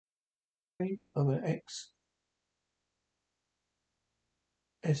of an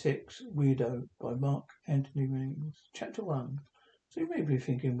Essex Weirdo by Antony. Chapter 1. So you may be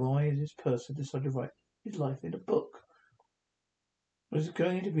thinking, why is this person decided to write his life in a book? Was it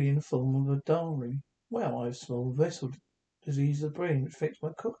going to be in the form of a diary? Well, I have small vessel disease of the brain which affects my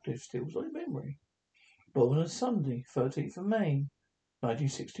cognitive skills like memory. Born on Sunday, 13th of May,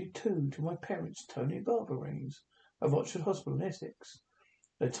 1962, to my parents, Tony and Barbara Rains, of Oxford Hospital in Essex.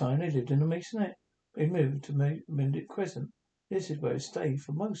 At the time they lived in a masonette. They moved to Mendip Crescent. This is where I stayed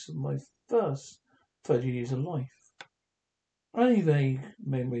for most of my first 30 years of life. Only vague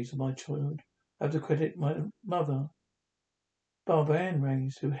memories of my childhood have to credit my mother, Barbara Ann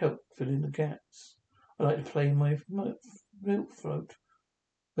Rains, who helped fill in the gaps. I like to play in my milk float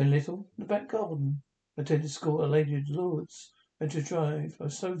when little in the back garden. I attended school at Lady Lord's and to drive. I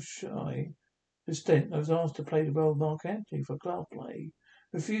was so shy to the extent I was asked to play the role of Mark Antony for a club play.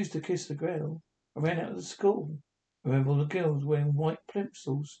 Refused to kiss the girl. I ran out of the school. I remember all the girls wearing white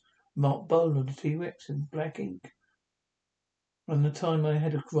plimsolls, marked Bowler of the T-Rex in black ink. And the time I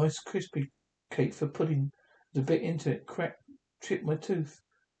had a Rice Krispie cake for pudding, was a bit into it, cracked, chipped my tooth.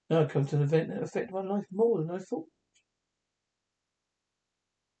 Now I come to an event that affected my life more than I thought.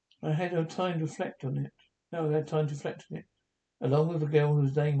 I had no time to reflect on it. Now I had time to reflect on it, along with a girl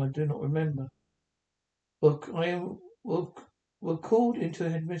whose name I do not remember. Were called into the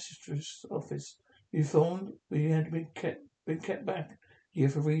headmistress' office. We found we had been kept back here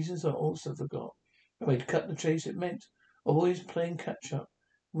for reasons I also forgot. I made cut the chase. It meant always playing catch up.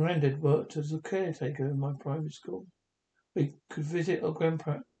 Miranda worked as a caretaker in my primary school. We would visit our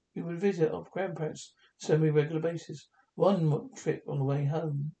grandparents semi-regular basis. One trip on the way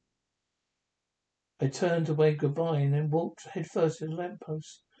home, I turned to wave goodbye and then walked headfirst to the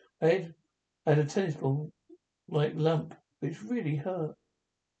lamppost. I had a tennis ball like lump, which really hurt.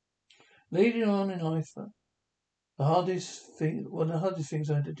 Later on in life, one of the hardest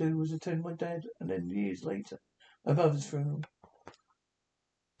things I had to do was attend my dad, and then years later, my mother's funeral.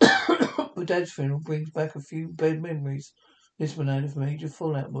 My dad's funeral brings back a few bad memories. This one had a major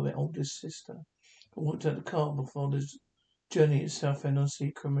fallout with my oldest sister. I walked out the car before the journey to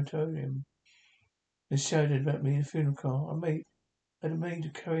Southend-on-Sea crematorium. They shouted about me in the funeral car. I had made to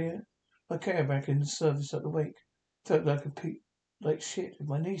carry my carrier back in the service at the wake. Felt like shit. If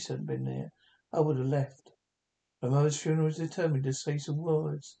my niece hadn't been there, I would have left. My mother's funeral was determined to say some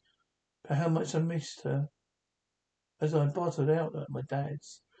words about how much I missed her as I bottled out at my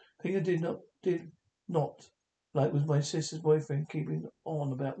dad's. The thing I did not like was my sister's boyfriend keeping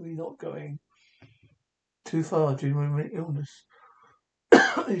on about me not going too far during my illness.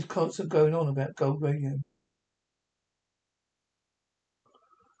 His constant going on about gold radio.